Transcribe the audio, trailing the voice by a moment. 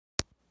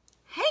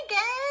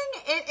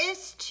It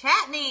is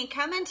Chatney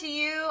coming to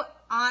you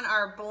on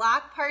our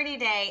block party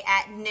day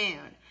at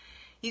noon.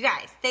 You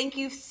guys, thank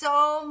you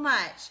so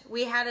much.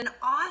 We had an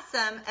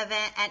awesome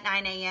event at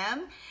 9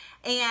 a.m.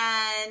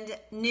 and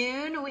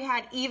noon we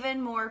had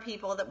even more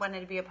people that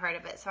wanted to be a part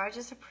of it. So I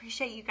just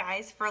appreciate you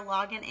guys for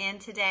logging in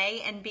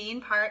today and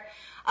being part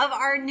of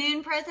our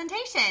noon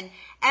presentation.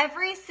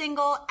 Every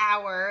single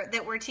hour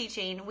that we're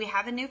teaching, we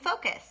have a new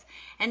focus.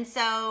 And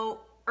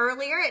so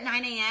earlier at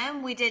 9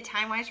 a.m. we did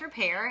TimeWise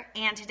Repair,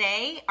 and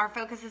today our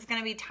focus is going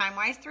to be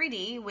TimeWise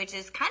 3D, which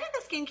is kind of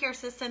the skincare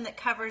system that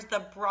covers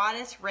the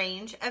broadest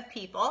range of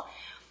people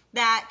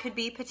that could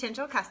be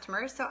potential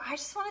customers. So I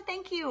just want to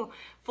thank you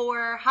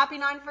for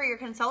hopping on for your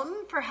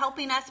consultant, for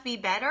helping us be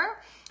better.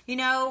 You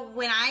know,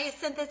 when I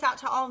sent this out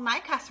to all of my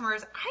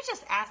customers, I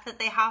just asked that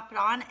they hopped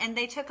on and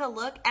they took a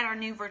look at our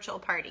new virtual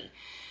party.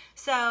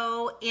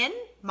 So in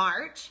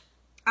March,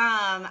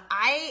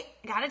 I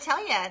gotta tell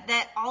you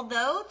that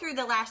although through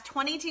the last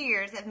 22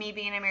 years of me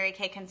being a Mary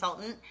Kay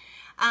consultant,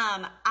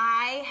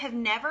 I have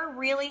never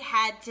really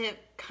had to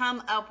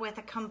come up with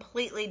a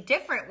completely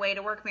different way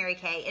to work Mary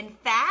Kay. In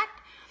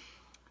fact,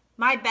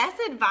 my best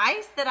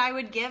advice that I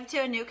would give to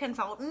a new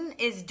consultant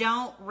is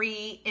don't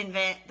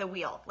reinvent the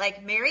wheel.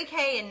 Like Mary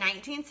Kay in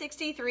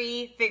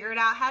 1963 figured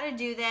out how to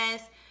do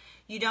this.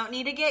 You don't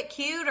need to get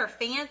cute or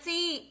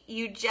fancy.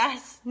 You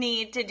just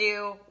need to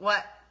do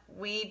what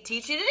we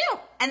teach you to do,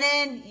 and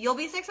then you'll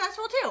be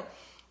successful too.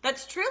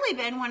 That's truly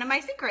been one of my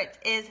secrets,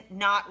 is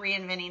not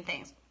reinventing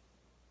things.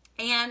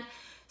 And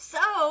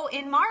so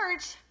in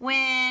March,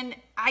 when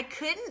I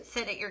couldn't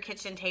sit at your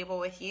kitchen table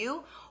with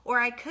you, or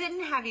I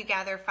couldn't have you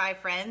gather 5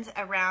 friends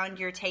around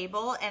your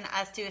table and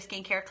us do a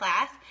skincare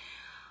class,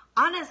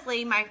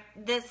 honestly,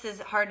 this is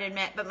hard to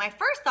admit, but my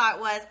first thought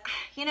was,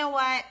 you know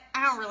what?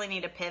 I don't really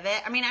need to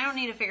pivot. I mean, I don't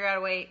need to figure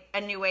out a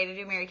new way to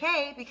do Mary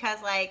Kay,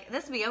 because like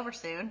this will be over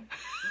soon.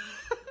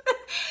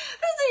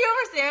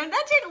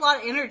 That takes a lot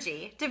of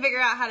energy to figure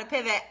out how to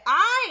pivot.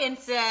 I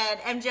instead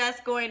am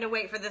just going to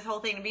wait for this whole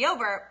thing to be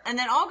over, and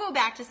then I'll go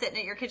back to sitting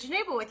at your kitchen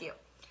table with you.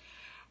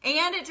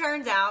 And it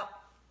turns out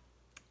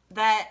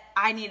that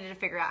I needed to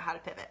figure out how to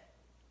pivot.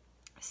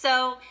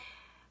 So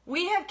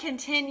we have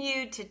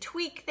continued to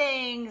tweak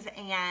things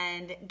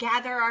and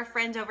gather our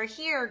friends over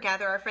here,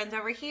 gather our friends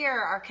over here.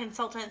 Our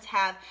consultants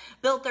have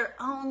built their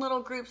own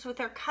little groups with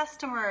their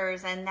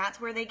customers, and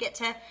that's where they get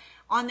to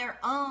on their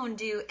own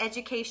do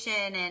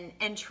education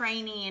and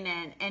training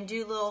and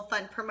do little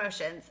fun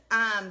promotions.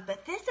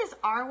 But this is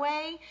our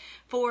way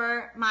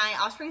for my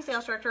Offspring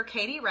sales director,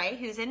 Katie Ray,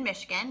 who's in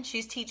Michigan.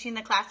 She's teaching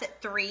the class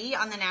at 3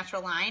 on the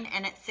natural line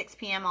and at 6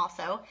 p.m.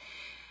 also.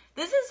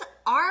 This is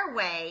our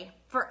way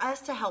for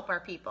us to help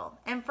our people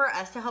and for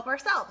us to help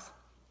ourselves.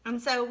 And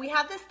so we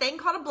have this thing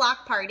called a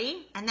block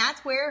party, and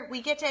that's where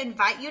we get to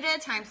invite you to a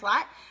time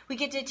slot. We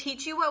get to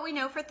teach you what we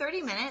know for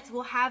 30 minutes.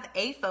 We'll have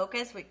a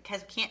focus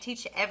because we can't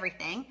teach you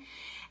everything.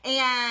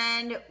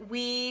 And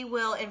we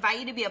will invite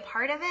you to be a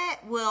part of it.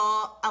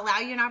 We'll allow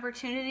you an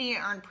opportunity to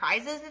earn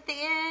prizes at the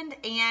end,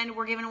 and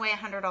we're giving away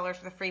 $100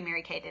 worth of free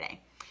Mary Kay today.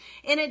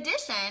 In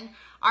addition,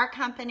 our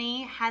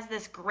company has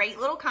this great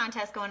little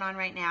contest going on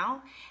right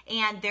now,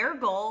 and their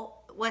goal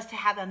was to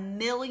have 1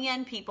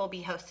 million people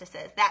be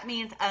hostesses. That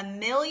means 1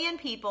 million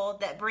people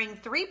that bring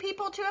 3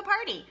 people to a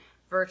party,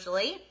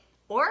 virtually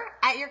or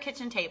at your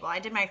kitchen table. I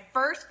did my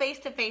first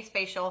face-to-face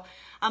facial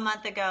a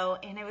month ago,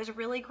 and it was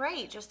really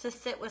great just to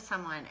sit with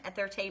someone at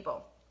their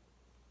table.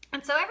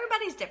 And so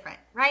everybody's different,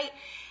 right?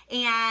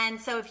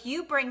 And so if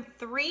you bring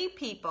 3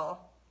 people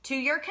to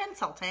your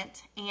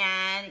consultant,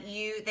 and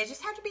they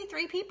just have to be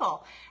 3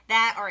 people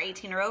that are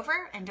 18 or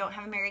over and don't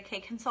have a Mary Kay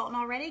consultant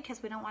already,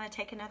 because we don't want to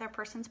take another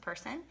person's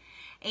person,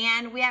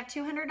 and we have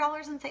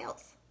 $200 in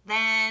sales,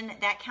 then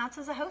that counts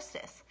as a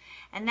hostess.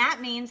 And that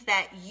means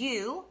that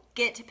you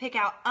get to pick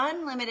out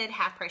unlimited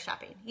half price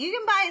shopping. You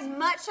can buy as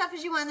much stuff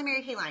as you want in the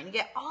Mary Kay line. You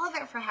get all of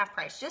it for half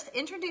price, just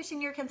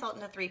introducing your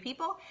consultant to 3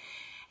 people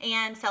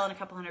and selling a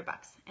couple $100.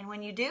 And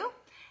when you do,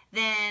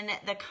 then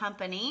the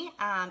company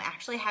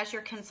actually has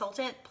your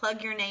consultant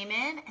plug your name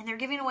in, and they're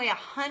giving away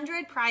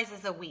 100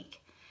 prizes a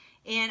week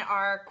in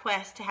our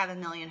quest to have 1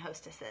 million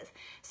hostesses.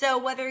 So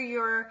whether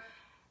you're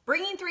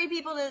bringing 3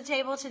 people to the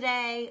table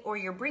today or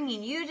you're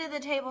bringing you to the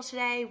table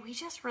today, we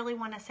just really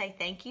want to say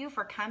thank you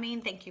for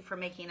coming. Thank you for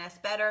making us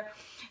better.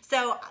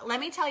 So let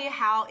me tell you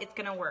how it's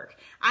going to work.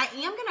 I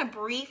am going to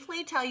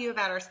briefly tell you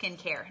about our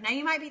skincare. Now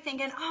you might be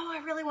thinking, oh,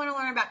 I really want to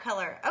learn about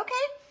color. Okay.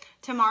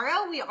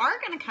 Tomorrow we are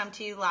going to come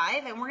to you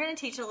live, and we're going to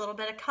teach a little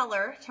bit of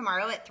color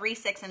tomorrow at 3,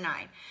 6, and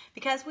 9,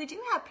 because we do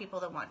have people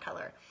that want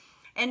color.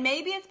 And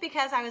maybe it's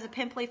because I was a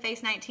pimply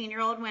faced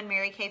 19-year-old when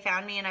Mary Kay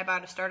found me and I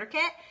bought a starter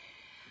kit,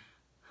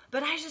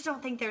 but I just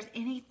don't think there's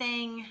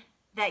anything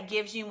that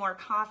gives you more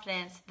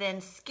confidence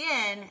than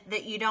skin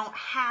that you don't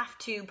have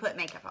to put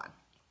makeup on.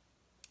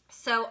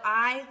 So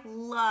I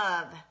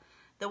love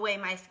the way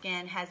my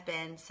skin has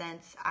been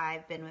since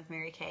I've been with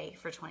Mary Kay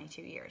for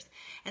 22 years.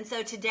 And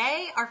so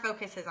today our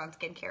focus is on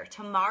skincare.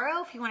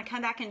 Tomorrow, if you want to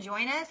come back and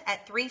join us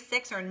at 3,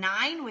 6, or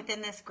 9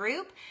 within this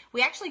group,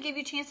 we actually give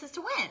you chances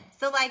to win.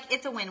 So like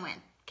it's a win-win.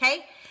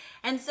 okay?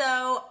 And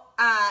so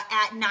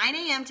at 9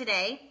 a.m.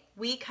 today,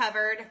 we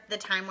covered the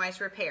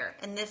Time-Wise Repair.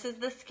 And this is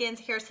the skin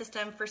care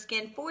system for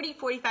skin 40,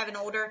 45 and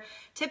older,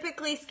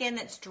 typically skin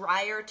that's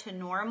drier to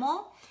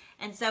normal.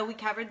 And so we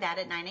covered that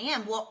at 9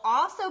 a.m. We'll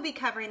also be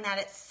covering that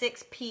at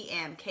 6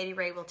 p.m. Katie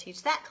Ray will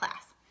teach that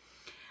class.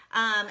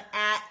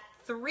 At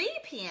 3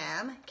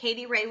 p.m.,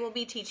 Katie Ray will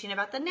be teaching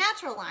about the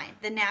natural line.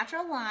 The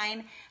natural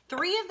line,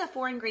 3 of the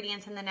 4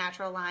 ingredients in the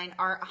natural line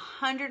are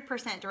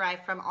 100%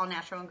 derived from all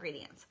natural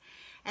ingredients.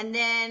 And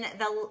then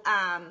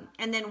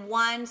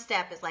one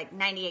step is like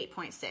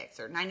 98.6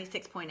 or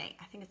 96.8.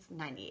 I think it's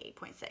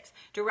 98.6,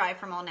 derived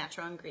from all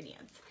natural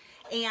ingredients.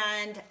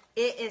 And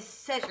it is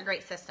such a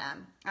great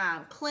system.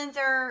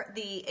 Cleanser,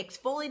 the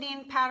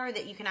exfoliating powder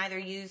that you can either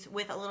use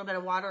with a little bit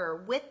of water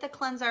or with the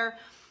cleanser.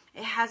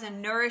 It has a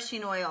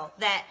nourishing oil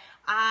that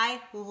I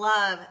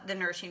love the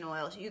nourishing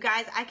oils. You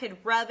guys, I could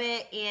rub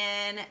it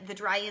in the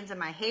dry ends of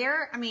my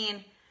hair. I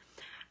mean,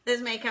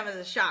 this may come as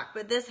a shock,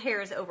 but this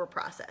hair is over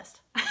processed.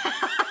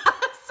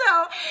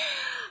 So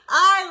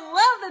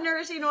I love the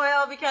nourishing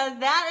oil because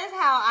that is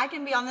how I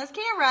can be on this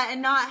camera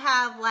and not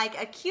have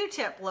like a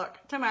Q-tip look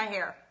to my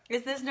hair.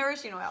 Is this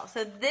nourishing oil.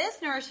 So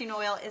this nourishing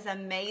oil is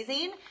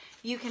amazing.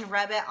 You can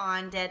rub it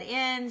on dead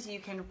ends. You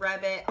can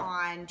rub it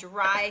on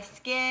dry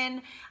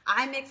skin.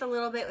 I mix a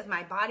little bit with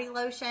my body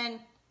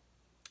lotion.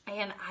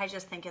 And I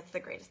just think it's the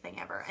greatest thing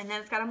ever. And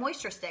then it's got a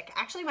moisture stick.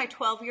 Actually, my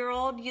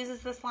 12-year-old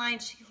uses this line.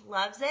 She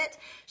loves it.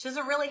 She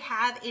doesn't really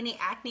have any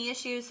acne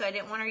issues, so I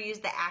didn't want her to use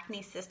the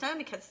acne system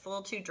because it's a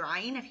little too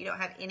drying. If you don't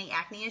have any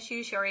acne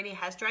issues, she already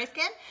has dry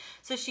skin.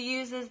 So she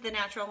uses the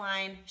natural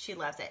line. She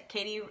loves it.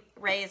 Katie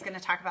Ray is going to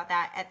talk about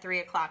that at 3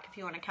 o'clock if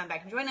you want to come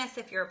back and join us.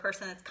 If you're a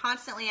person that's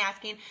constantly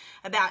asking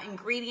about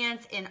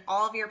ingredients in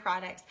all of your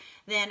products,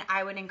 then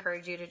I would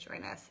encourage you to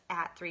join us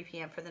at 3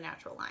 p.m. for the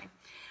natural line.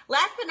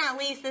 Last but not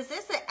least, this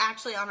isn't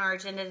actually on our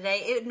agenda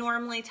today. It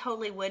normally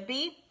totally would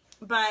be,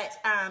 but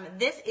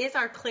this is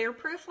our Clear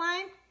Proof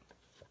line.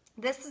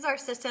 This is our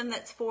system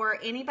that's for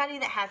anybody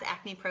that has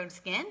acne-prone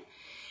skin,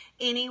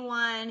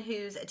 anyone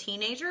who's a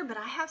teenager, but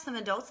I have some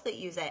adults that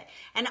use it.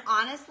 And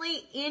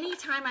honestly,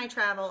 anytime I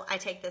travel, I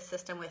take this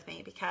system with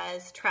me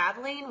because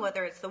traveling,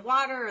 whether it's the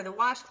water or the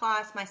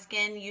washcloths, my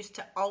skin used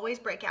to always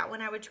break out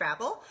when I would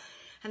travel.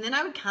 And then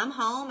I would come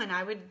home and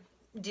I would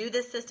do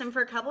this system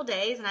for a couple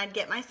days and I'd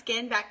get my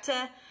skin back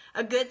to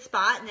a good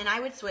spot, and then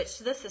I would switch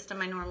to the system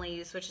I normally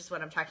use, which is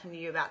what I'm talking to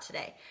you about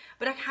today.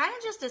 But I kind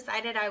of just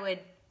decided I would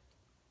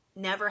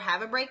never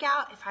have a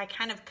breakout if I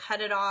kind of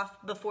cut it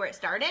off before it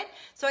started.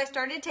 So I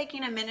started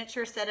taking a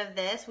miniature set of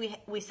this.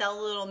 We sell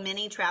a little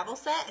mini travel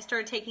set. I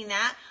started taking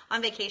that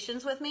on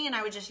vacations with me, and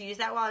I would just use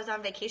that while I was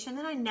on vacation.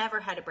 Then I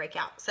never had a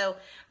breakout. So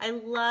I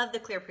love the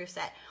Clear Proof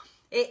set.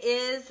 It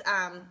is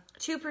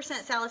 2%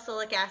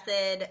 salicylic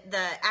acid.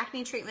 The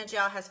acne treatment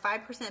gel has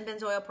 5%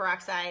 benzoyl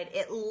peroxide.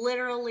 It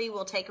literally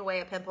will take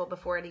away a pimple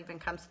before it even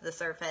comes to the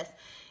surface.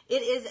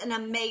 It is an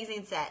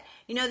amazing set.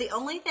 You know, the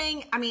only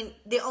thing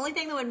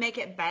that would make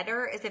it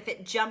better is if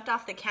it jumped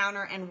off the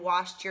counter and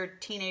washed your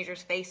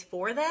teenager's face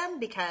for them,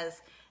 because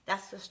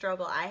that's the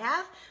struggle I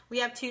have. We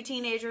have 2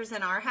 teenagers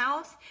in our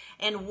house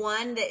and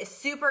one that is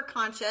super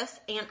conscious,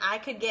 and I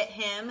could get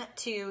him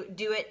to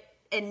do it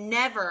and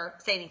never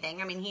say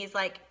anything. I mean, he's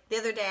like, the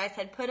other day I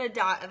said, put a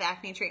dot of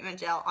acne treatment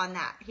gel on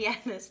that. He had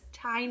this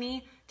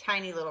tiny,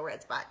 tiny little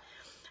red spot.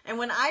 And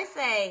when I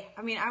say,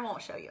 I mean, I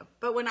won't show you,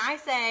 but when I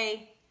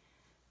say,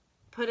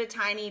 put a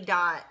tiny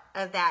dot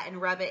of that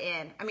and rub it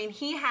in, I mean,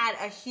 he had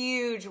a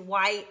huge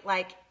white,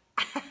 like,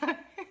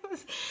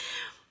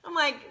 I'm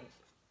like,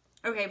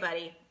 okay,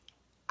 buddy,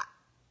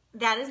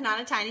 that is not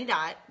a tiny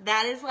dot.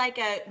 That is like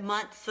a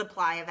month's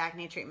supply of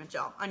acne treatment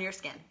gel on your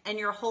skin. And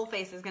your whole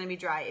face is going to be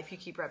dry if you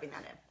keep rubbing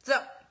that in.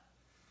 So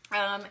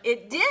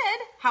it did,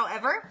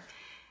 however,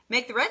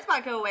 make the red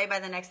spot go away by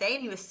the next day.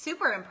 And he was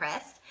super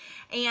impressed.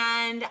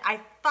 And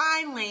I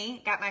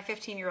finally got my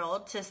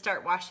 15-year-old to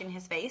start washing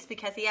his face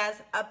because he has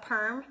a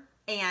perm.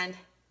 And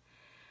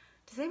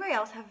does anybody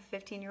else have a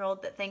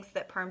 15-year-old that thinks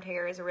that permed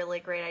hair is a really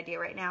great idea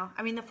right now?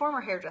 I mean, the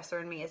former hairdresser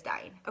in me is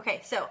dying.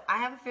 Okay, so I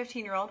have a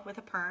 15-year-old with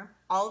a perm.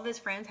 All of his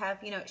friends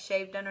have, you know,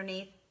 shaved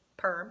underneath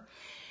perm.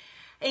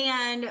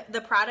 And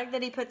the product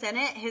that he puts in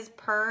it, his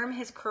perm,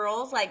 his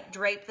curls, like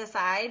drape the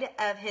side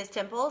of his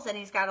temples, and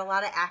he's got a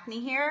lot of acne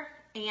here.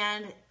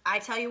 And I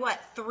tell you what,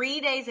 3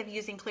 days of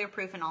using Clear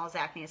Proof and all his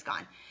acne is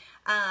gone.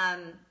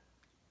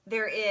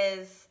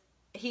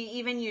 He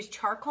even used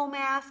charcoal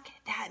mask.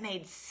 That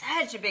made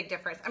such a big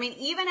difference. I mean,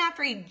 even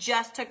after he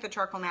just took the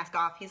charcoal mask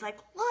off, he's like,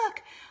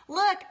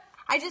 look,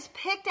 I just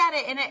picked at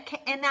it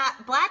and that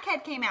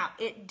blackhead came out.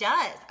 It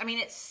does. I mean,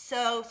 it's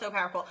so, so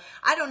powerful.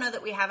 I don't know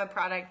that we have a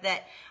product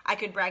that I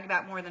could brag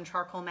about more than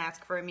charcoal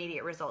mask for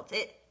immediate results.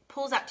 It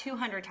pulls out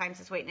 200 times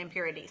its weight in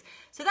impurities.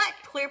 So that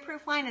Clear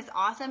Proof line is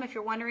awesome. If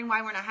you're wondering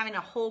why we're not having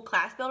a whole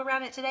class built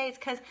around it today, it's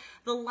because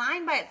the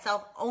line by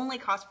itself only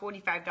costs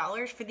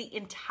 $45 for the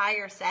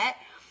entire set.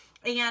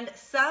 And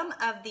some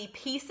of the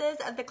pieces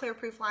of the Clear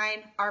Proof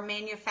line are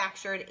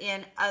manufactured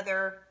in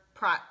other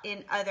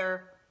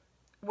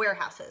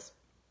warehouses.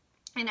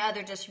 and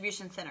other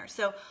distribution centers.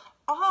 So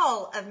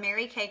all of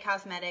Mary Kay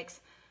Cosmetics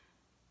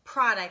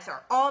products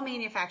are all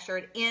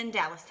manufactured in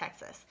Dallas,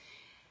 Texas,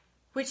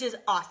 which is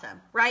awesome,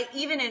 right?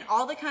 Even in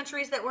all the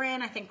countries that we're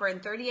in, I think we're in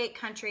 38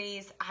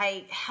 countries.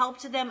 I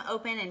helped them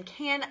open in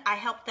I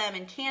helped them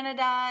in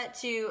Canada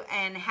too,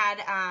 and had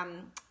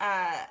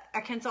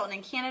a consultant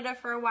in Canada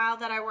for a while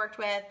that I worked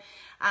with.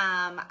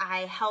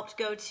 I helped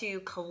go to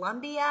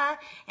Colombia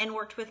and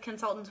worked with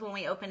consultants when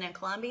we opened in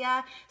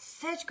Colombia.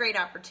 Such great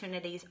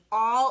opportunities.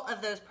 All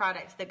of those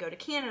products that go to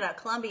Canada,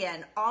 Colombia,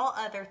 and all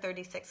other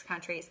 36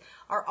 countries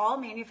are all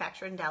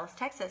manufactured in Dallas,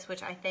 Texas,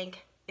 which I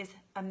think is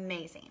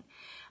amazing.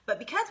 But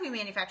because we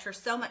manufacture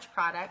so much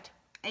product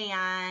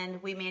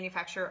and we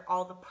manufacture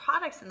all the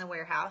products in the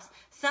warehouse,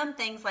 some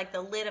things like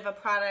the lid of a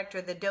product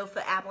or the doe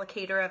foot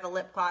applicator of a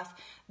lip gloss,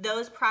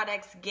 those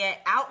products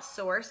get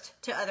outsourced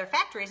to other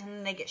factories and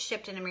then they get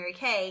shipped into Mary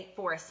Kay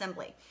for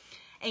assembly.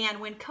 And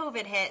when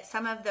COVID hit,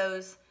 some of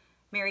those,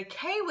 Mary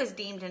Kay was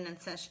deemed an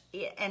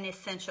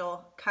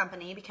essential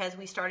company because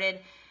we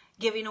started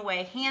giving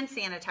away hand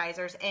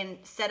sanitizers and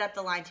set up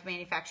the line to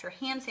manufacture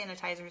hand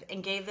sanitizers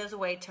and gave those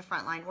away to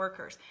frontline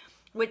workers,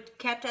 which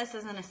kept us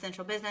as an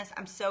essential business.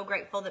 I'm so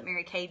grateful that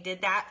Mary Kay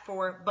did that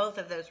for both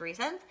of those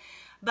reasons.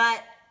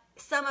 But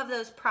some of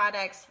those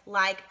products,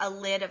 like a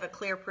lid of a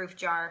clear proof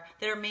jar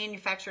that are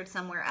manufactured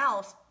somewhere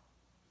else,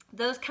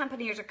 those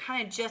companies are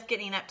kind of just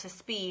getting up to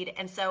speed,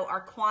 and so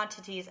our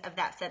quantities of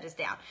that set is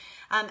down.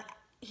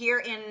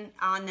 Here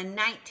on the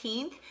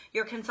 19th,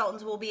 your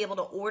consultants will be able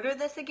to order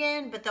this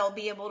again, but they'll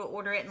be able to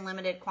order it in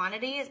limited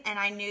quantities. And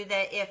I knew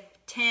that if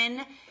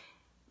 10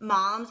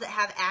 moms that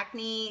have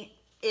acne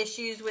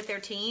issues with their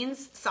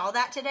teens saw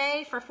that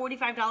today for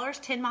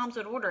 $45, 10 moms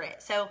would order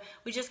it. So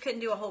we just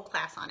couldn't do a whole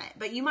class on it.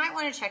 But you might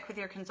want to check with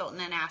your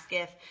consultant and ask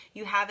if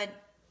you have a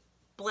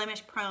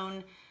blemish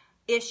prone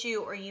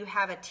issue or you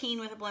have a teen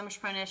with a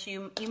blemish prone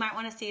issue. You might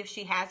want to see if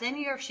she has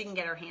any or if she can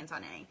get her hands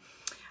on any.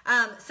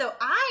 So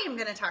I am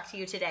going to talk to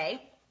you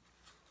today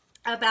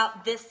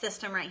about this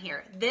system right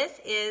here.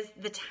 This is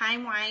the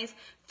TimeWise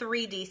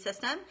 3D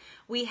system.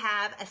 We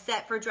have a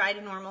set for dry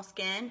to normal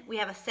skin. We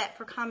have a set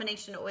for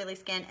combination to oily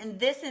skin. And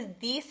this is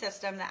the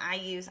system that I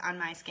use on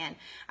my skin.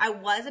 I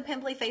was a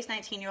pimply faced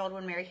 19-year-old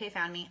when Mary Kay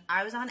found me.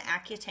 I was on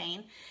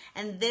Accutane,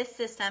 and this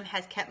system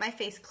has kept my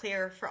face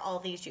clear for all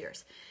these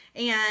years.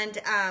 And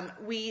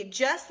we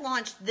just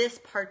launched this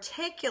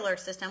particular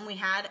system. We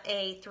had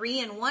a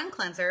 3-in-1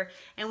 cleanser,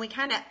 and we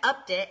kind of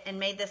upped it and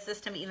made this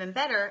system even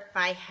better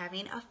by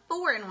having a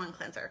 4-in-1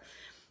 cleanser.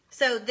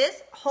 So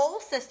this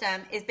whole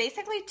system is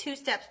basically 2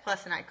 steps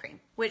plus an eye cream,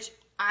 which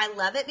I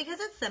love it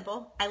because it's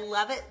simple. I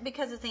love it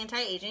because it's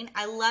anti-aging.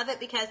 I love it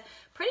because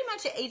pretty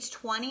much at age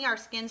 20, our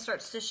skin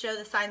starts to show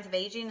the signs of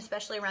aging,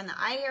 especially around the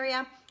eye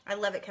area. I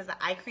love it because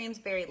the eye cream is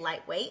very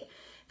lightweight,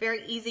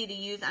 very easy to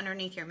use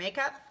underneath your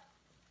makeup.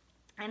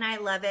 And I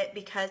love it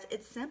because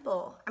it's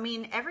simple. I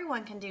mean,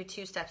 everyone can do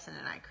 2 steps in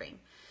an eye cream.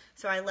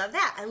 So I love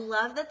that. I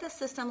love that the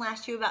system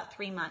lasts you about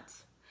 3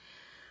 months.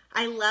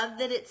 I love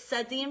that it's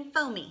sudsy and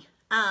foamy,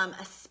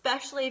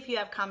 especially if you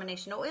have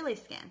combination oily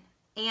skin.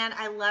 And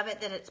I love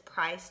it that it's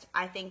priced,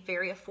 I think,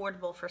 very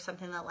affordable for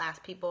something that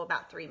lasts people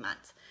about 3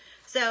 months.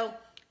 So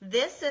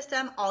this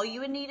system, all you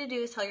would need to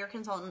do is tell your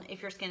consultant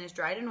if your skin is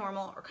dry to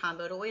normal or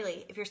combo to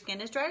oily. If your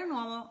skin is dry to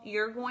normal,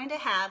 you're going to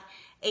have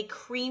a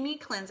creamy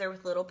cleanser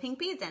with little pink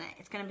beads in it.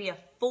 It's going to be a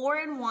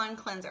 4-in-1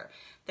 cleanser.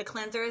 The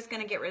cleanser is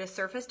going to get rid of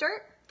surface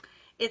dirt.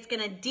 It's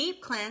going to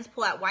deep cleanse,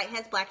 pull out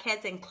whiteheads,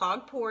 blackheads, and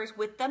clogged pores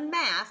with the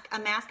mask. A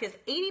mask is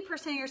 80%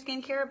 of your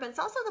skincare, but it's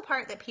also the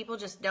part that people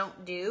just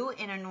don't do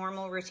in a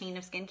normal routine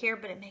of skincare,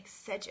 but it makes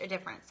such a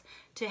difference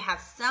to have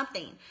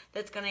something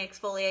that's going to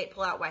exfoliate,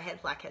 pull out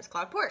whiteheads, blackheads,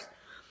 clogged pores.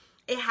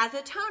 It has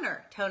a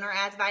toner. Toner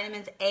adds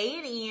vitamins A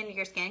and E into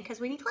your skin because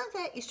when you cleanse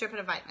it, you strip it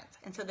of vitamins.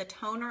 And so the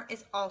toner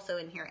is also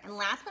in here. And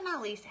last but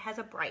not least, it has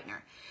a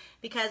brightener.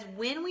 Because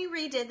when we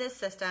redid this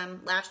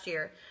system last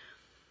year,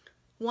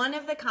 one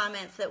of the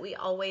comments that we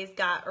always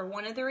got, or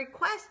one of the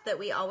requests that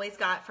we always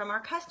got from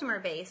our customer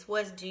base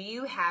was, do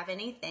you have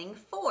anything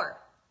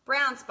for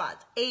brown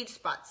spots, age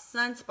spots,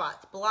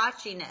 sunspots,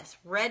 blotchiness,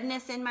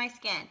 redness in my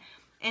skin?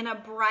 And a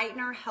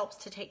brightener helps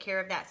to take care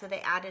of that, so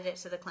they added it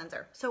to the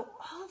cleanser. So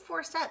all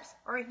 4 steps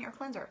are in your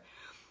cleanser.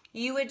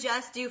 You would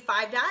just do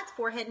 5 dots,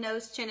 forehead,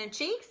 nose, chin, and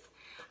cheeks.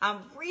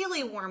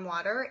 Really warm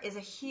water is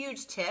a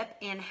huge tip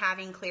in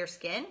having clear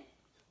skin.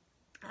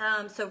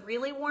 So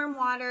really warm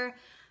water,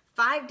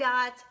 5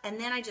 dots, and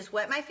then I just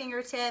wet my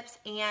fingertips,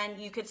 and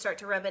you could start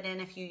to rub it in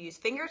if you use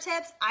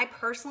fingertips. I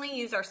personally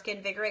use our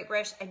Skin Vigorate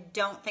brush. I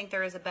don't think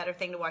there is a better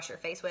thing to wash your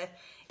face with.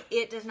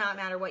 It does not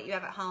matter what you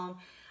have at home.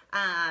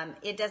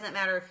 It doesn't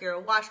matter if you're a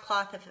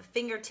washcloth, if a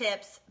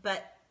fingertips,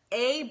 but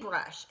a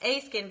brush,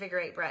 a Skin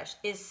Vigorate brush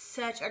is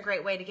such a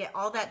great way to get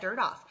all that dirt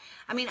off.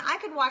 I mean, I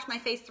could wash my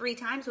face 3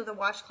 times with a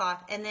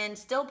washcloth and then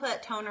still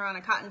put toner on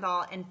a cotton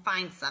ball and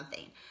find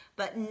something,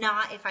 but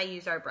not if I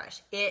use our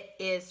brush. It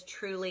is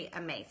truly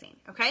amazing,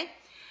 okay?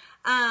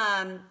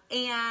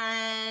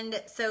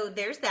 And so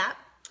there's that.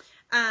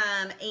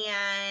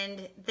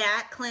 And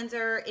that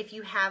cleanser, if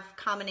you have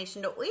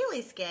combination to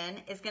oily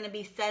skin, is going to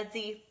be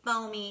Sudsy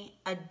Foamy,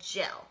 a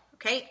gel.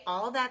 Okay,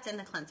 all that's in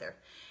the cleanser.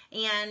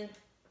 And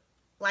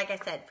like I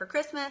said, for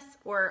Christmas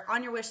or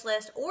on your wish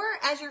list or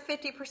as your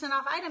 50%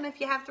 off item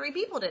if you have 3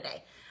 people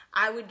today,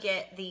 I would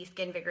get the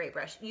Skin Vigorate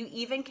brush. You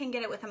even can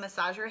get it with a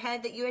massager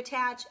head that you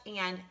attach,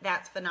 and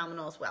that's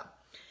phenomenal as well.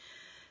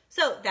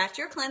 So that's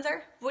your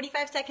cleanser.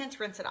 45 seconds,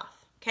 rinse it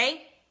off.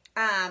 Okay.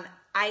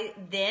 I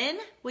then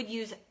would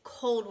use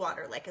cold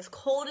water, like as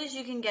cold as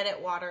you can get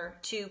it water,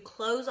 to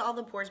close all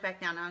the pores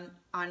back down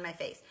on my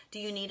face. Do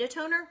you need a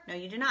toner? No,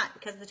 you do not,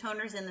 because the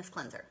toner is in this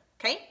cleanser.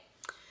 Okay.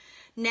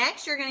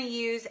 Next, you're going to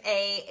use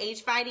a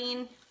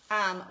age-fighting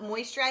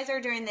moisturizer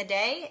during the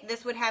day.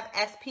 This would have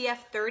SPF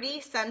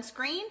 30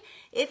 sunscreen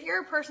if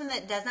you're a person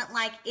that doesn't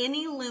like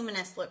any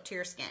luminous look to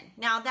your skin.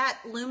 Now, that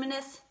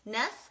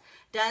luminousness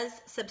does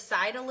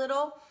subside a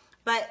little,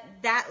 but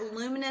that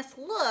luminous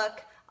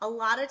look a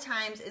lot of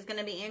times is going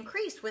to be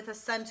increased with a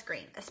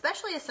sunscreen,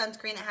 especially a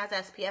sunscreen that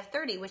has SPF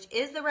 30, which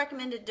is the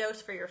recommended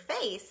dose for your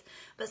face,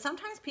 but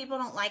sometimes people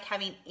don't like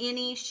having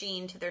any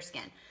sheen to their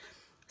skin.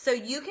 So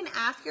you can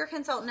ask your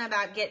consultant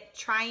about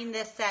trying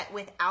this set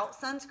without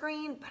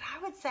sunscreen, but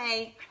I would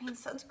say,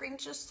 sunscreen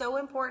is just so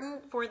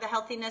important for the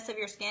healthiness of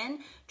your skin.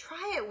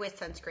 Try it with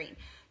sunscreen.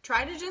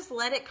 Try to just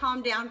let it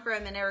calm down for a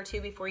minute or two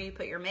before you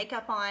put your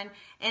makeup on.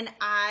 And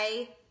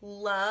I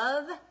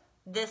love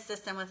this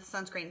system with the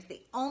sunscreen. It's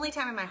the only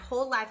time in my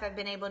whole life I've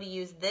been able to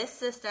use this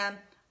system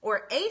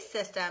or a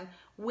system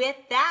with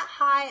that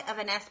high of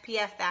an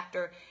SPF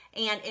factor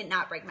and it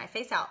not break my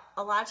face out.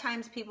 A lot of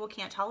times people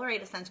can't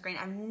tolerate a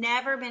sunscreen. I've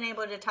never been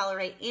able to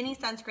tolerate any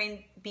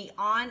sunscreen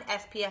beyond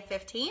SPF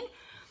 15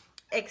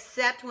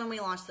 except when we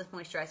launched this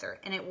moisturizer,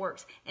 and it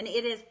works. And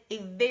it is a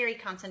very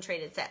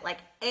concentrated set. Like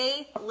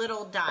a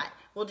little dot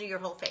will do your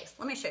whole face.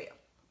 Let me show you.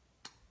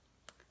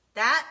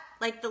 That,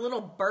 like the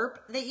little burp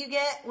that you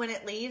get when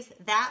it leaves,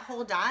 that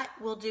whole dot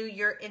will do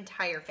your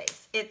entire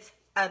face. It's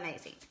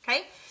amazing,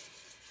 okay?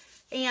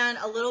 And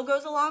a little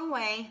goes a long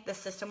way. The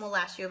system will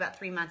last you about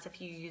 3 months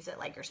if you use it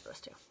like you're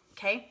supposed to,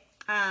 okay?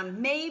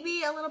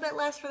 Maybe a little bit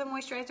less for the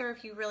moisturizer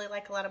if you really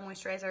like a lot of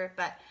moisturizer,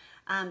 but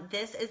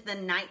this is the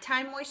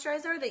nighttime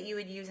moisturizer that you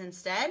would use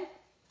instead.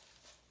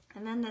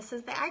 And then this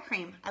is the eye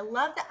cream. I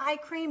love the eye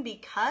cream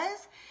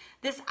because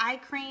this eye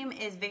cream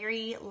is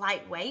very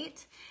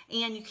lightweight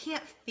and you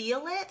can't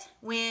feel it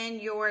when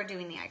you're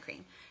doing the eye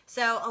cream.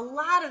 So a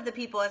lot of the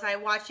people, as I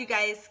watch you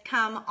guys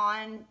come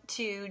on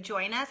to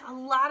join us, a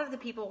lot of the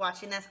people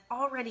watching this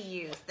already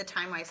use the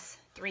TimeWise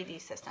 3D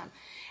system.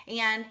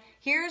 And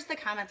here's the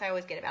comments I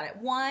always get about it.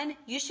 One,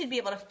 you should be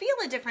able to feel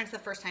a difference the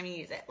first time you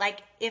use it. Like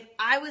if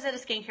I was at a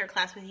skincare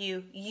class with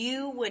you,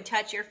 you would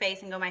touch your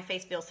face and go, my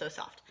face feels so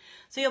soft.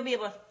 So you'll be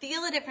able to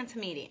feel a difference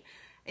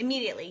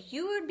immediately.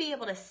 You would be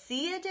able to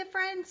see a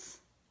difference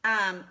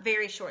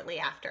very shortly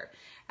after.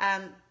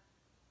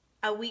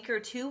 A week or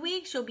 2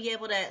 weeks, you'll be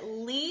able to at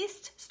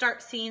least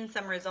start seeing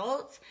some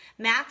results.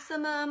 For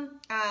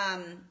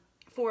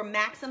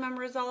maximum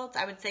results,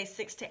 I would say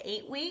 6 to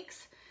 8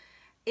 weeks.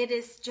 It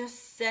is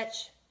just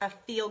such a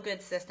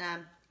feel-good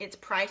system. It's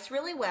priced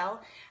really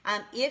well.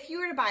 If you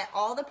were to buy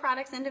all the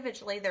products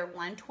individually, they're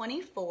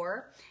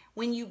 $124.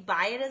 When you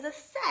buy it as a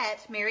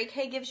set, Mary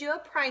Kay gives you a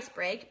price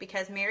break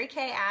because Mary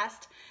Kay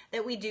asked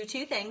that we do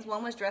 2 things.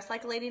 One was dress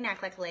like a lady and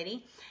act like a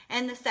lady.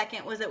 And the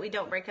second was that we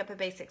don't break up a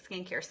basic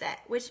skincare set,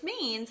 which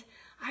means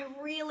I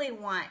really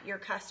want your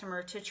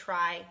customer to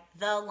try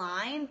the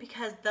line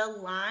because the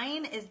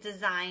line is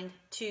designed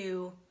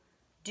to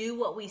do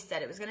what we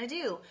said it was going to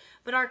do.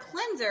 But our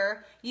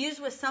cleanser,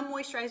 used with some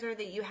moisturizer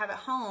that you have at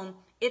home,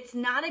 it's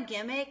not a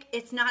gimmick.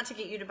 It's not to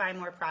get you to buy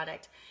more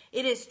product.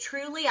 It is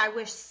truly, I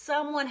wish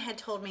someone had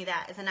told me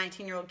that as a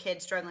 19-year-old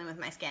kid struggling with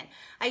my skin.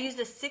 I used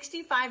a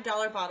 $65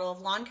 bottle of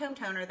Lancome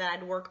toner that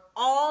I'd work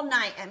all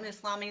night at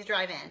Moose Lami's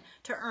drive-in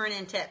to earn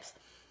in tips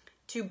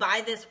to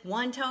buy this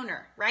one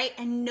toner, right?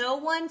 And no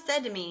one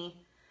said to me,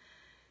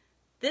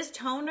 this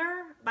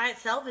toner by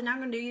itself is not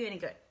going to do you any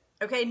good.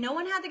 Okay, no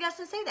one had the guts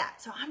to say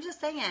that. So I'm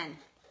just saying,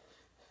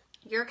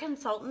 your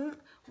consultant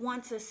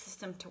wants this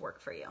system to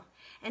work for you.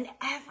 And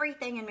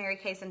everything in Mary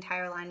Kay's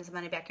entire line is a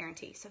money-back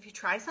guarantee. So if you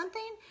try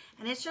something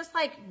and it's just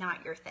like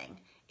not your thing,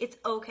 it's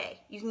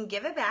okay. You can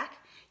give it back.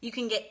 You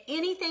can get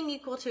anything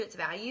equal to its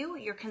value.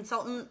 Your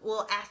consultant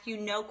will ask you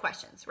no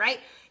questions,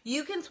 right?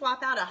 You can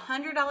swap out a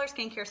 $100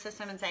 skincare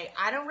system and say,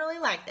 I don't really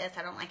like this.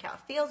 I don't like how it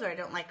feels, or I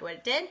don't like what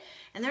it did.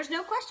 And there's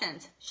no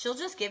questions. She'll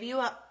just give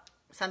you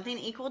something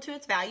equal to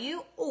its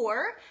value,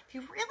 or if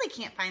you really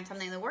can't find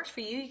something that works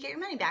for you, you get your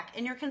money back.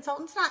 And your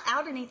consultant's not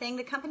out anything.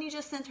 The company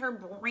just sent her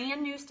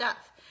brand new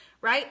stuff,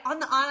 right? On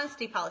the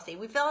honesty policy,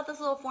 we fill out this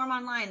little form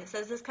online that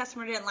says this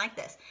customer didn't like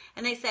this,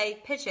 and they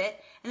say pitch it,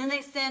 and then they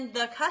send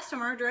the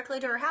customer directly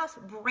to her house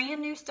brand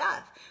new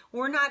stuff.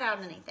 We're not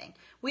out anything.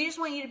 We just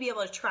want you to be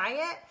able to try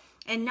it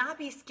and not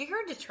be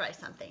scared to try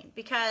something,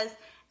 because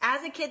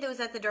As a kid that was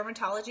at the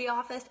dermatology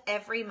office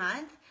every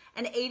month,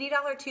 an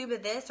 $80 tube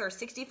of this or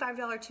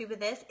 $65 tube of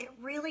this, it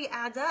really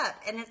adds up.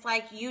 And it's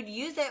like you'd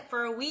use it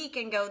for a week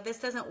and go, this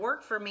doesn't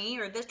work for me,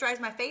 or this dries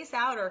my face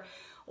out,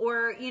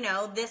 or you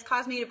know, this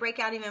caused me to break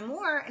out even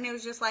more. And it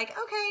was just like,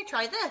 okay,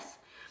 try this.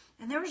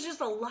 And there was just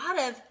a lot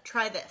of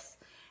try this.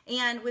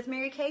 And with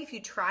Mary Kay, if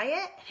you try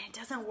it and it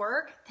doesn't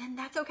work, then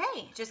that's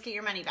okay. Just get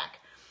your money back.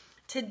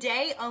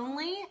 Today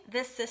only,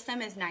 this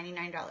system is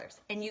 $99,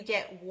 and you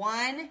get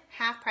one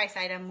half price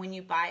item when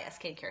you buy a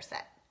skincare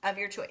set of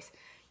your choice.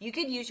 You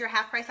could use your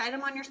half price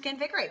item on your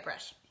Skinvigorate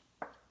brush,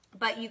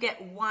 but you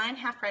get one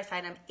half price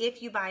item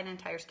if you buy an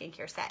entire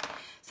skincare set.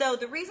 So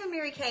the reason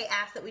Mary Kay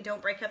asked that we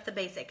don't break up the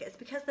basic is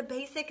because the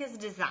basic is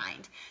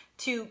designed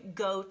to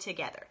go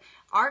together.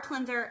 Our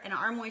cleanser and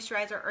our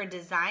moisturizer are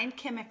designed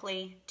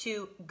chemically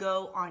to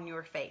go on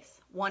your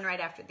face, one right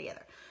after the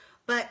other.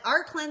 But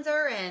our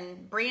cleanser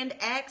and brand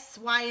X,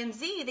 Y, and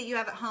Z that you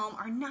have at home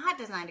are not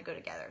designed to go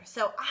together.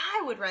 So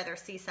I would rather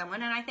see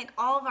someone, and I think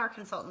all of our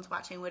consultants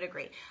watching would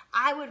agree,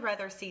 I would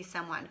rather see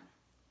someone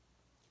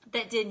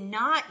that did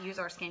not use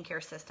our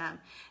skincare system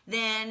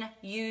than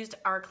used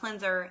our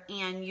cleanser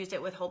and used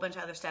it with a whole bunch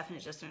of other stuff and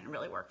it just didn't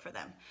really work for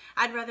them.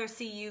 I'd rather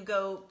see you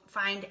go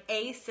find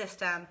a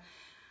system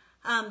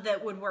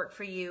that would work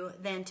for you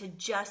than to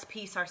just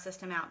piece our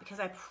system out,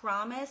 because I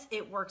promise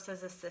it works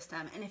as a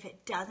system. And if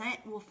it doesn't,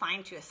 we'll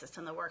find you a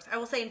system that works. I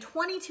will say in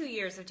 22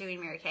 years of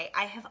doing Mary Kay,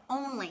 I have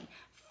only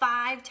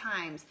 5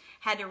 times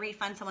had to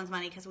refund someone's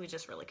money because we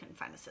just really couldn't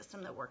find a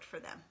system that worked for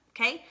them,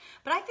 okay?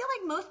 But I feel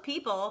like most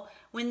people,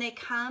 when they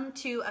come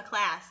to a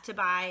class to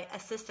buy a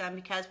system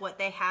because what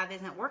they have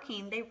isn't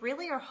working, they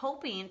really are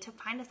hoping to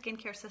find a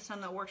skincare system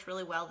that works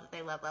really well, that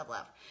they love, love,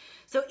 love.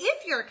 So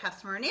if you're a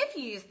customer and if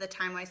you use the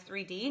TimeWise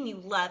 3D and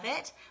you love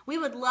it, we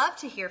would love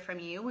to hear from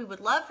you. We would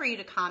love for you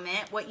to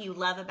comment what you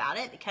love about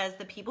it, because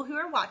the people who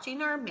are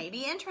watching are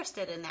maybe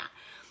interested in that.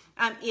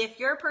 If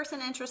you're a person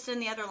interested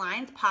in the other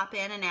lines, pop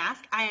in and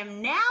ask. I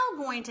am now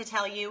going to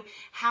tell you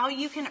how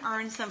you can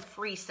earn some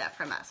free stuff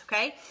from us,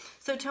 okay?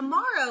 So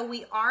tomorrow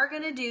we are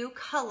going to do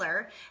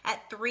color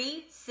at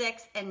 3,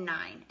 6, and 9.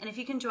 And if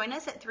you can join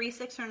us at 3,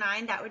 6, or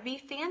 9, that would be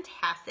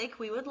fantastic.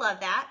 We would love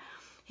that.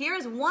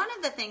 Here's one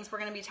of the things we're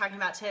going to be talking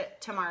about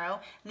tomorrow.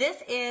 This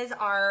is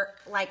our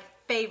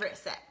favorite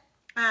set.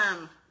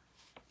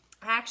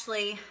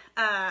 Actually,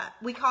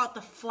 we call it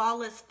the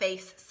Flawless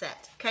Face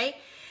Set, okay?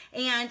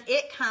 And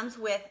it comes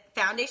with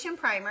foundation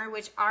primer,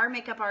 which our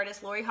makeup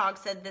artist, Lori Hogg,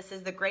 said this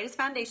is the greatest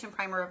foundation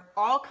primer of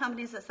all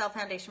companies that sell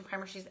foundation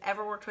primer she's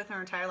ever worked with in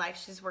her entire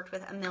life. She's worked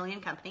with a million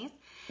companies.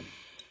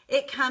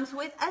 It comes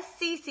with a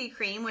CC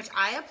cream, which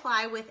I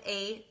apply with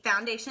a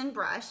foundation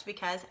brush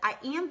because I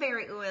am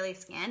very oily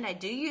skinned. I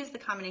do use the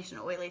combination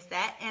oily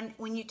set, and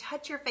when you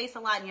touch your face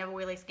a lot and you have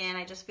oily skin,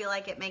 I just feel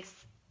like it makes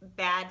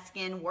bad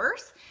skin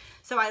worse.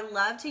 So I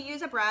love to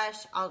use a brush.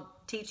 I'll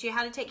teach you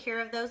how to take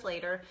care of those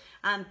later.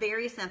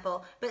 Very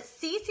simple. But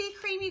CC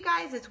cream, you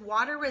guys, it's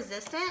water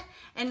resistant,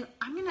 and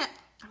I'm gonna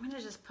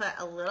just put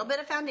a little bit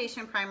of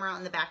foundation primer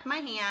on the back of my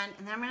hand,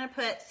 and then I'm gonna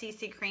put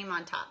CC cream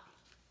on top.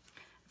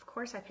 Of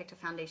course, I picked a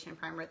foundation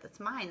primer that's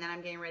mine that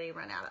I'm getting ready to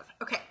run out of.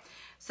 Okay,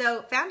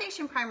 so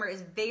foundation primer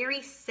is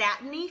very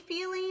satiny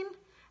feeling,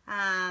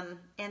 and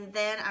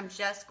then I'm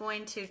just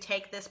going to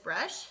take this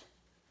brush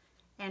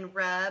and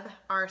rub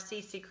our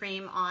CC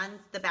cream on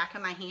the back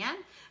of my hand.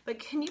 But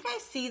can you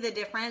guys see the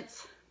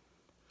difference?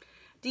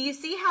 Do you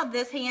see how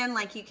this hand,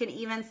 you can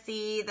even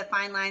see the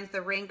fine lines,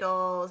 the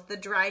wrinkles, the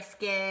dry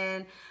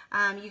skin,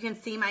 you can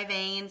see my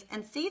veins,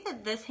 and see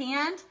that this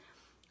hand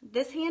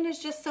is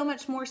just so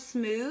much more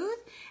smooth.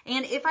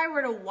 And if I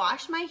were to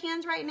wash my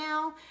hands right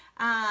now,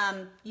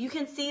 you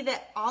can see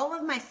that all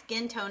of my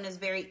skin tone is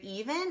very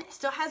even. It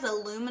still has a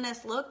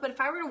luminous look, but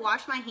if I were to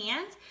wash my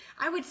hands,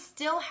 I would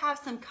still have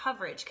some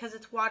coverage because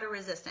it's water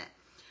resistant.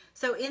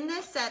 So in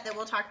this set that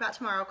we'll talk about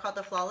tomorrow called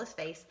the Flawless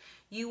Face,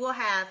 you will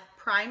have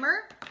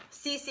primer,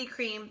 CC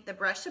cream, the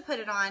brush to put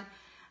it on,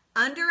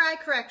 under eye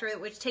corrector,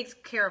 which takes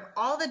care of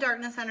all the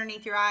darkness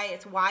underneath your eye.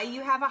 It's why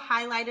you have a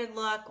highlighted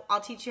look.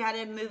 I'll teach you how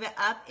to move it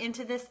up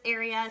into this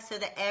area so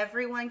that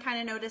everyone kind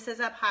of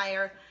notices up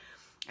higher.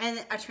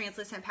 And a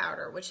translucent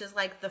powder, which is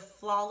like the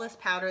flawless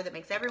powder that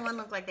makes everyone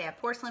look like they have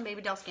porcelain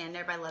baby doll skin.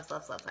 Everybody loves,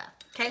 loves, loves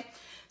that. Okay,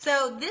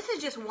 so this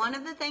is just one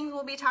of the things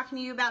we'll be talking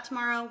to you about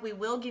tomorrow. We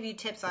will give you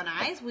tips on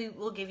eyes. We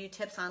will give you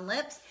tips on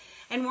lips.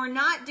 And we're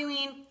not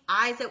doing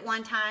eyes at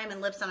one time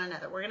and lips on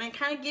another. We're going to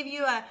kind of give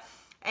you a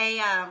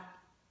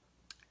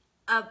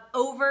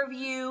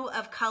overview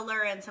of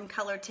color and some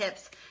color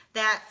tips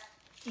that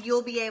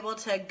you'll be able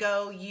to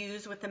go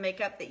use with the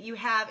makeup that you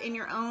have in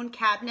your own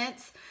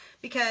cabinets,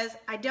 because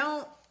I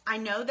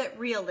know that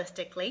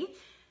realistically,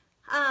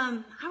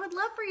 I would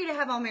love for you to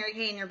have all Mary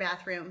Kay in your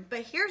bathroom,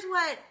 but here's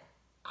what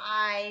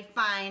I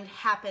find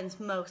happens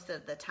most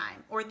of the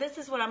time, or this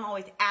is what I'm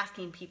always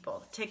asking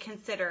people to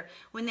consider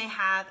when they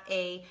have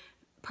a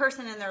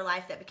person in their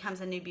life that becomes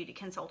a new beauty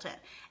consultant.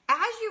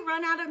 As you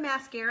run out of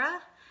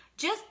mascara,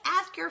 just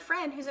ask your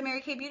friend who's a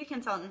Mary Kay beauty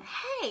consultant,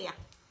 hey,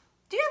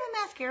 do you have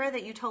a mascara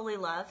that you totally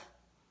love?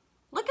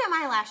 look at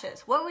my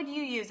lashes. What would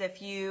you use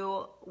if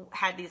you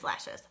had these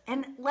lashes?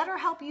 And let her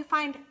help you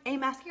find a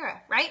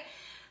mascara, right?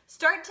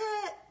 Start to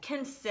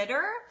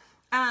consider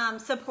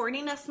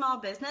supporting a small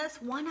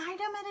business one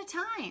item at a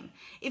time.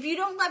 If you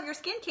don't love your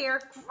skincare,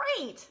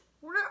 great.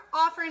 We're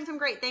offering some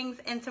great things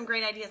and some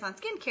great ideas on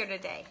skincare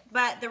today.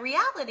 But the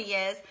reality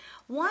is,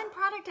 one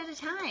product at a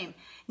time.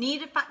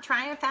 Need to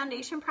try a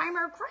foundation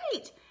primer?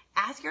 Great.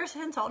 Ask your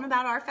consultant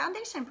about our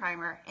foundation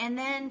primer, and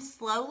then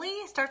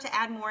slowly start to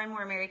add more and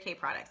more Mary Kay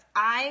products.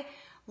 I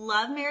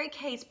love Mary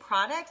Kay's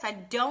products. I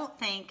don't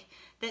think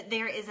that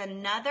there is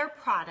another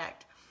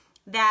product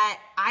that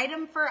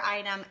item for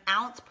item,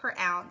 ounce per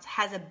ounce,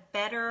 has a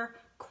better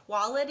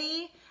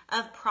quality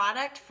of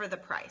product for the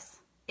price.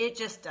 It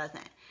just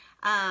doesn't.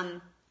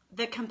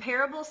 The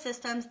comparable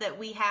systems that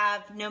we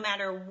have, no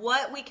matter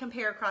what we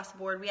compare across the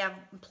board, we have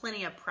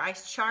plenty of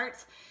price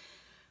charts.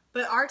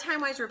 But our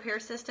TimeWise repair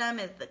system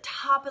is the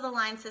top of the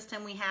line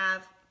system we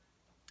have,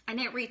 and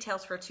it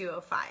retails for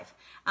 $205.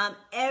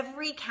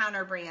 Every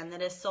counter brand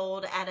that is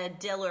sold at a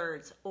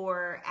Dillard's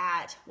or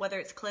at, whether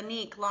it's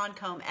Clinique,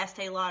 Lancome,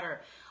 Estee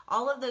Lauder,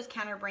 all of those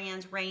counter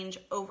brands range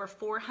over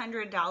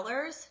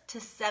 $400 to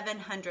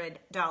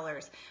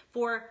 $700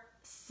 for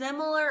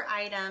similar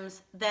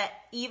items that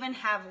even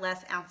have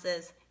less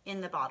ounces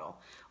in the bottle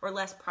or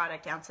less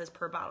product ounces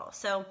per bottle.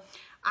 So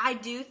I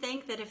do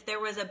think that if there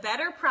was a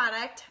better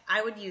product,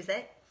 I would use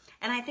it.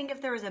 And I think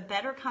if there was a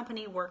better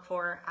company to work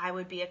for, I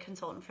would be a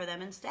consultant for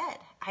them instead.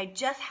 I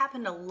just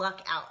happened to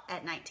luck out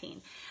at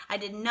 19. I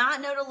did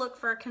not know to look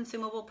for a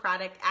consumable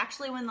product.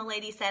 Actually, when the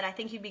lady said, I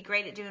think you'd be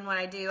great at doing what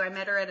I do, I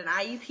met her at an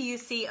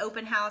IUPUC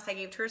open house. I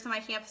gave tours on my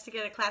campus to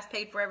get a class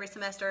paid for every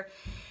semester.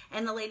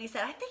 And the lady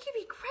said, I think you'd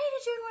be great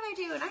at doing what I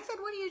do. And I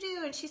said, what do you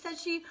do? And she said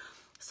she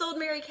sold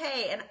Mary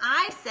Kay. And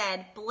I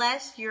said,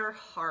 bless your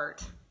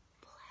heart.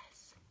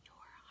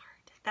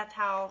 That's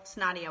how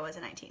snotty I was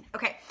at 19.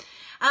 Okay.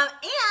 And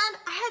I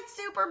had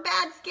super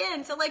bad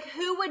skin. So like,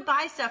 who would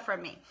buy stuff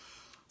from me?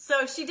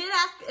 So she did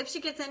ask if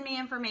she could send me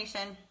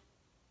information.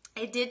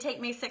 It did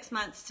take me 6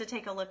 months to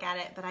take a look at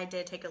it, but I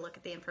did take a look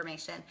at the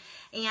information,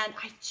 and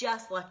I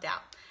just lucked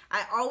out.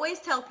 I always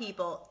tell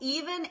people,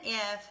 even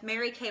if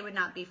Mary Kay would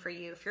not be for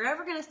you, if you're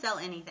ever going to sell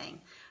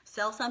anything,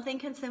 sell something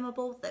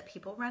consumable that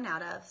people run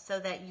out of so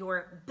that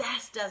your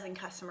best dozen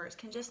customers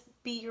can just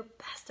be your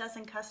best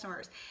dozen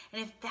customers.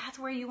 And if that's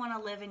where you want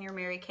to live in your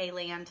Mary Kay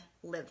land,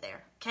 live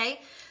there. Okay.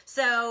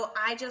 So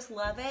I just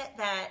love it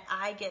that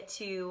I get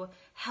to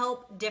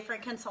help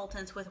different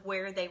consultants with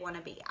where they want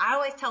to be. I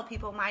always tell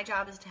people my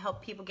job is to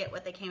help people get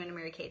what they came into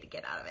Mary Kay to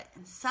get out of it.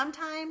 And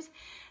sometimes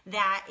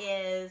that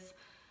is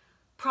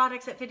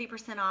products at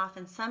 50% off,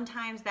 and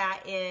sometimes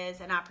that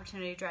is an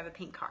opportunity to drive a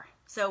pink car.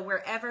 So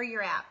wherever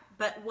you're at.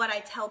 But what I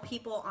tell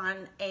people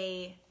on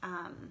a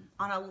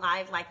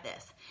live like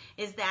this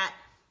is that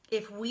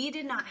if we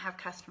did not have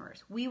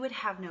customers, we would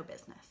have no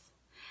business.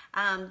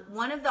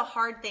 One of the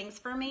hard things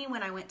for me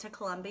when I went to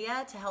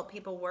Columbia to help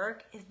people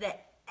work is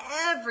that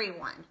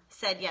everyone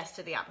said yes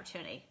to the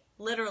opportunity.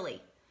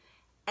 Literally,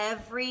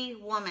 every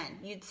woman.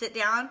 You'd sit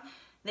down,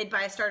 they'd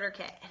buy a starter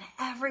kit, and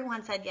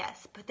everyone said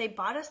yes. But they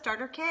bought a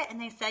starter kit and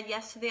they said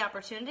yes to the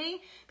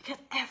opportunity because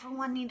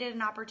everyone needed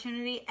an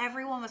opportunity.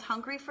 Everyone was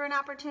hungry for an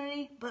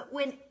opportunity. But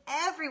when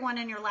everyone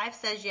in your life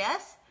says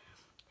yes,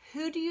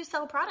 who do you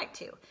sell product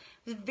to? It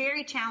was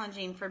very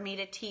challenging for me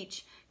to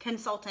teach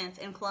consultants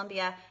in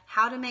Columbia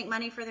how to make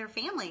money for their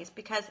families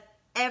because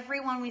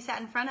everyone we sat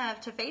in front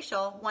of to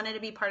facial wanted to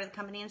be part of the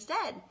company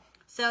instead.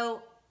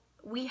 So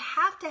we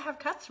have to have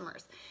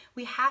customers.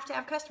 We have to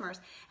have customers.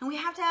 And we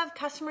have to have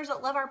customers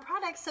that love our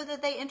products so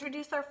that they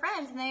introduce their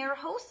friends and they are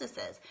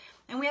hostesses.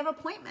 And we have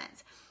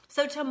appointments.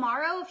 So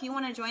tomorrow, if you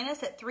want to join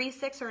us at 3,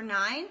 6, or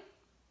 9,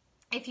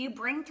 if you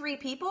bring 3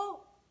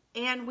 people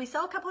and we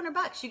sell a couple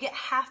 $100, you get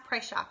half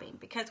price shopping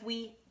because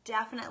we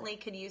definitely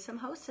could use some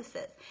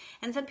hostesses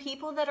and some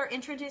people that are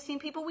introducing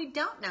people we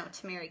don't know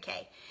to Mary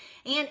Kay.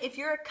 And if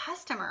you're a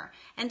customer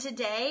and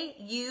today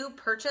you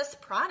purchase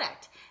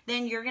product,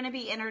 then you're going to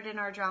be entered in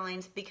our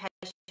drawings because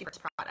you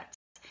purchased product.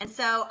 And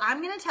so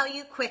I'm going to tell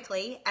you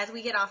quickly as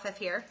we get off of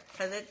here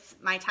because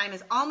my time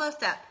is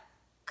almost up.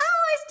 Oh,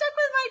 I stuck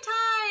with my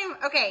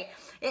time. Okay,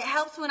 it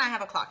helps when I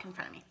have a clock in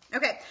front of me.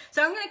 Okay,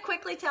 so I'm going to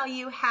quickly tell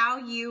you how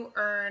you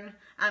earn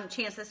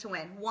chances to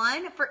win.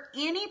 One, for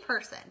any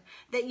person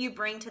that you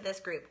bring to this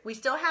group. We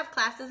still have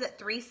classes at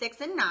 3,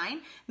 6, and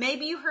 9.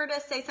 Maybe you heard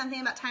us say something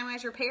about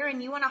TimeWise Repair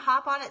and you want to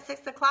hop on at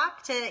 6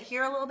 o'clock to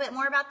hear a little bit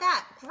more about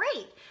that.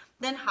 Great.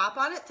 Then hop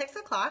on at 6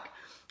 o'clock.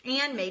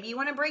 And maybe you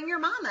want to bring your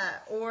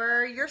mama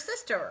or your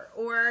sister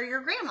or your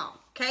grandma,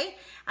 okay?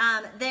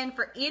 Then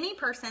for any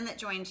person that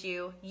joins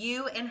you,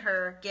 you and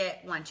her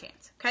get one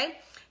chance, okay?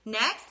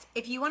 Next,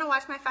 if you want to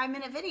watch my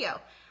 5-minute video,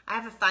 I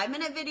have a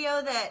 5-minute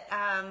video that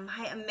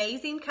my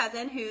amazing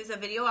cousin, who's a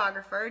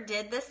videographer,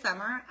 did this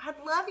summer. I'd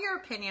love your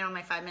opinion on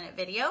my 5-minute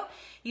video.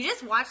 You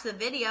just watch the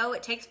video.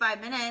 It takes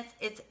 5 minutes.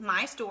 It's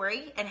my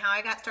story and how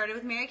I got started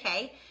with Mary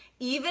Kay.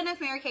 Even if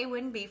Mary Kay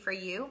wouldn't be for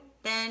you,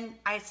 then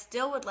I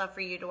still would love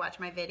for you to watch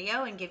my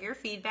video and give your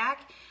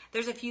feedback.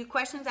 There's a few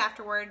questions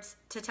afterwards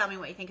to tell me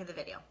what you think of the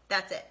video.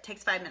 That's it.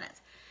 Takes 5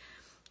 minutes.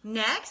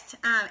 Next,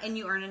 and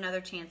you earn another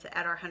chance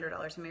at our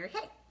 $100 in Mary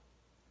Kay.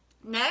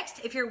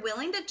 Next, if you're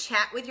willing to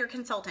chat with your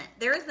consultant,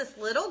 there is this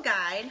little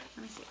guide.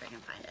 Let me see if I can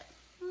find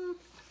it.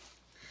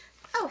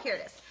 Oh, here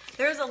it is.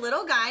 There's a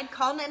little guide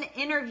called an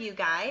interview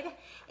guide,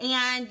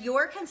 and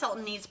your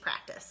consultant needs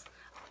practice.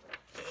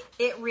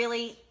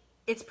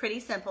 It's pretty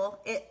simple.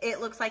 It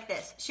looks like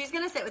this. She's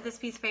going to sit with this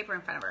piece of paper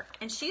in front of her,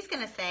 and she's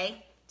going to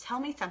say, tell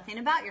me something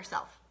about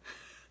yourself.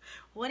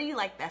 What do you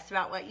like best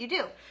about what you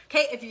do?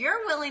 Okay, if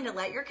you're willing to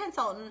let your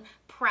consultant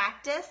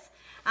practice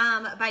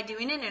by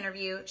doing an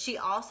interview, she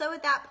also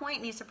at that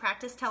point needs to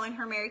practice telling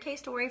her Mary Kay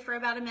story for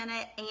about a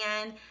minute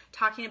and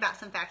talking about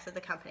some facts of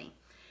the company.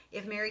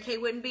 If Mary Kay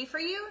wouldn't be for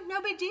you,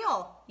 no big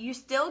deal. You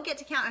still get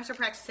to count as her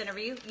practice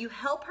interview. You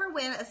help her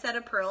win a set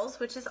of pearls,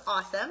 which is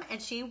awesome,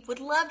 and she would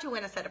love to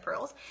win a set of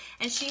pearls,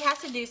 and she has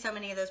to do so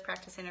many of those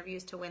practice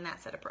interviews to win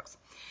that set of pearls.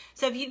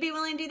 So if you'd be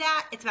willing to do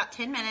that, it's about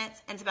 10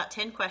 minutes, and it's about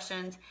 10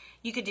 questions.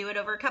 You could do it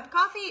over a cup of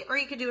coffee, or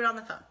you could do it on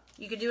the phone.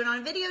 You could do it on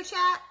a video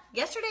chat.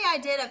 Yesterday I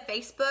did a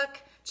Facebook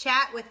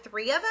chat with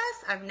 3 of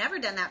us. I've never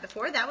done that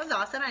before. That was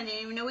awesome. I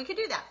didn't even know we could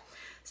do that.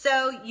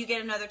 So you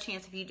get another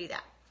chance if you do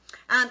that.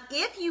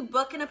 If you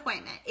book an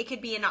appointment, it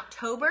could be in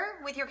October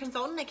with your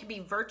consultant. It could be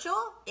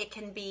virtual. It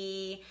can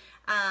be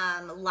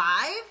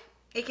live.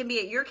 It can be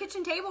at your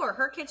kitchen table or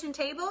her kitchen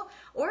table,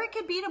 or it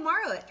could be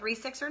tomorrow at 3,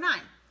 6, or 9.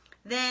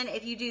 Then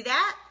if you do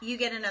that, you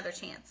get another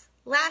chance.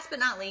 Last but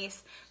not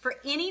least, for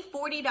any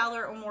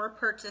 $40 or more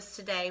purchase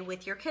today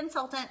with your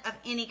consultant of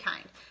any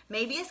kind,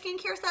 maybe a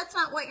skincare set's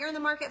not what you're in the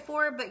market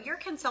for, but your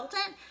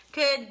consultant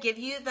could give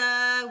you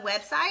the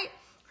website,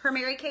 her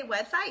Mary Kay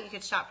website. You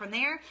could shop from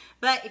there.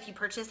 But if you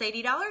purchase $80,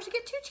 you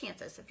get 2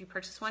 chances. If you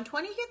purchase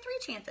 $120, you get 3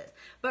 chances.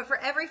 But for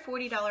every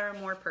 $40 or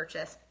more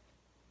purchase,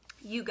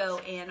 you go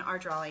in our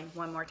drawing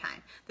one more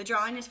time. The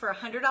drawing is for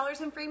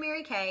 $100 in free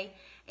Mary Kay.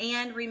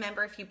 And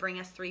remember, if you bring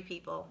us 3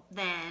 people,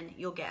 then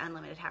you'll get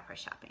unlimited half price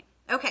shopping.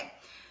 Okay.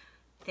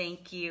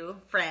 Thank you,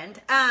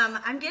 friend.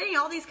 I'm getting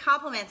all these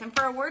compliments, and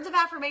for a words of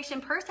affirmation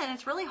person,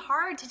 it's really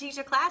hard to teach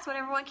a class when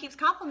everyone keeps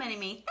complimenting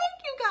me.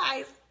 Thank you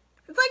guys.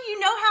 It's like you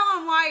know how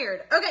I'm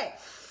wired. Okay.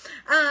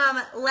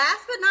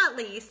 Last but not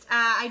least,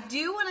 I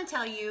do want to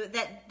tell you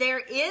that there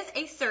is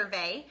a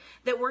survey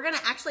that we're going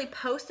to actually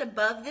post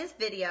above this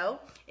video.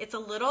 It's a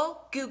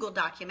little Google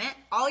document.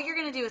 All you're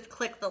going to do is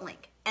click the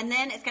link, and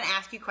then it's going to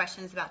ask you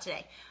questions about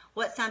today.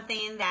 What's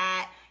something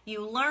that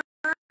you learned,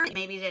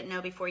 maybe didn't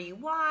know before you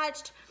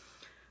watched?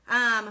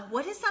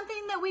 What is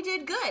something that we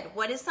did good?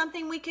 What is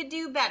something we could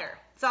do better?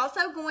 It's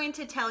also going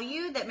to tell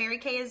you that Mary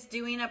Kay is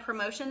doing a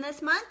promotion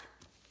this month.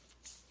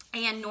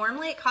 And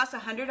normally it costs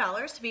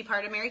 $100 to be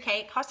part of Mary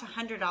Kay. It cost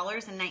 $100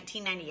 in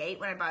 $19.98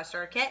 when I bought a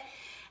starter kit.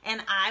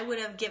 And I would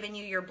have given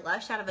you your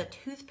blush out of a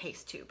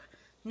toothpaste tube.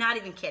 Not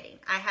even kidding.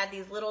 I had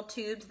these little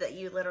tubes that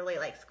you literally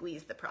like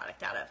squeeze the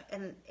product out of.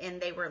 And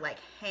they were like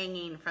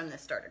hanging from the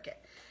starter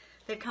kit.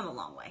 They've come a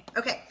long way.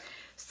 Okay.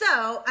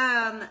 So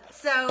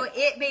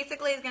it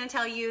basically is going to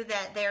tell you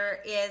that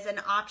there is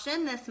an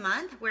option this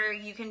month where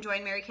you can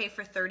join Mary Kay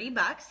for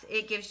 $30.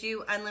 It gives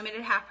you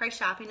unlimited half price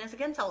shopping as a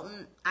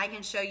consultant. I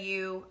can show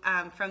you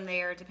from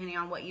there, depending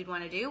on what you'd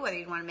want to do, whether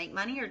you'd want to make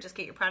money or just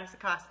get your products at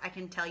cost, I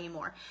can tell you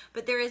more.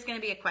 But there is going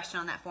to be a question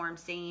on that form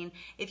seeing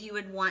if you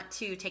would want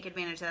to take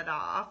advantage of that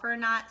offer or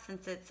not,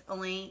 since it's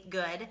only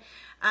good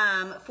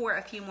for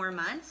a few more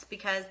months,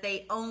 because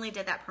they only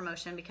did that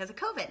promotion because of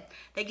COVID.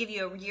 They give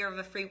you a year of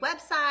a free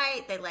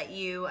website. They let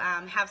you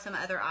have some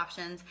other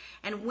options.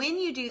 And when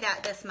you do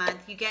that this month,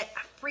 you get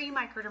a free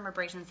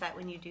microdermabrasion set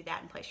when you do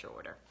that and place your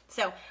order.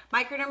 So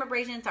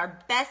microdermabrasion is our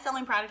best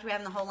selling product we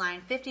have in the whole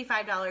line.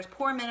 $55.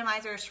 Pore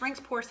minimizer, shrinks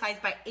pore size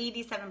by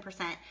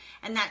 87%.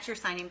 And that's your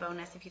signing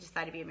bonus if you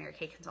decide to be a Mary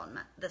Kay consultant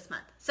this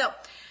month. So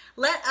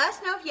let us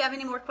know if you have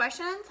any more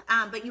questions,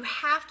 but you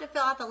have to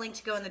fill out the link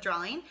to go in the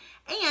drawing.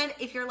 And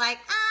if you're like,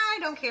 I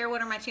don't care,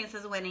 what are my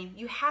chances of winning?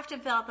 You have to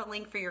fill out the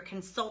link for your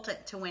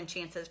consultant to win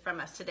chances from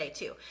us today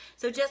too.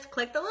 So just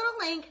click the little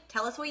link,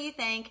 tell us what you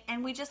think,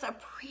 and we just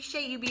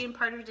appreciate you being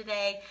part of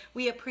today.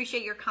 We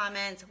appreciate your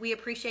comments. We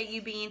appreciate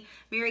you being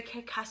Mary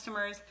Kay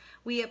customers.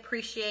 We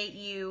appreciate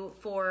you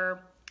for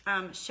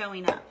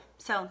showing up.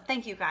 So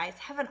thank you guys.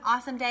 Have an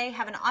awesome day.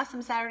 Have an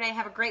awesome Saturday.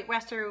 Have a great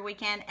rest of your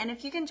weekend. And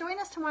if you can join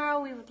us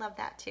tomorrow, we would love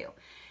that too.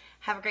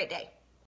 Have a great day.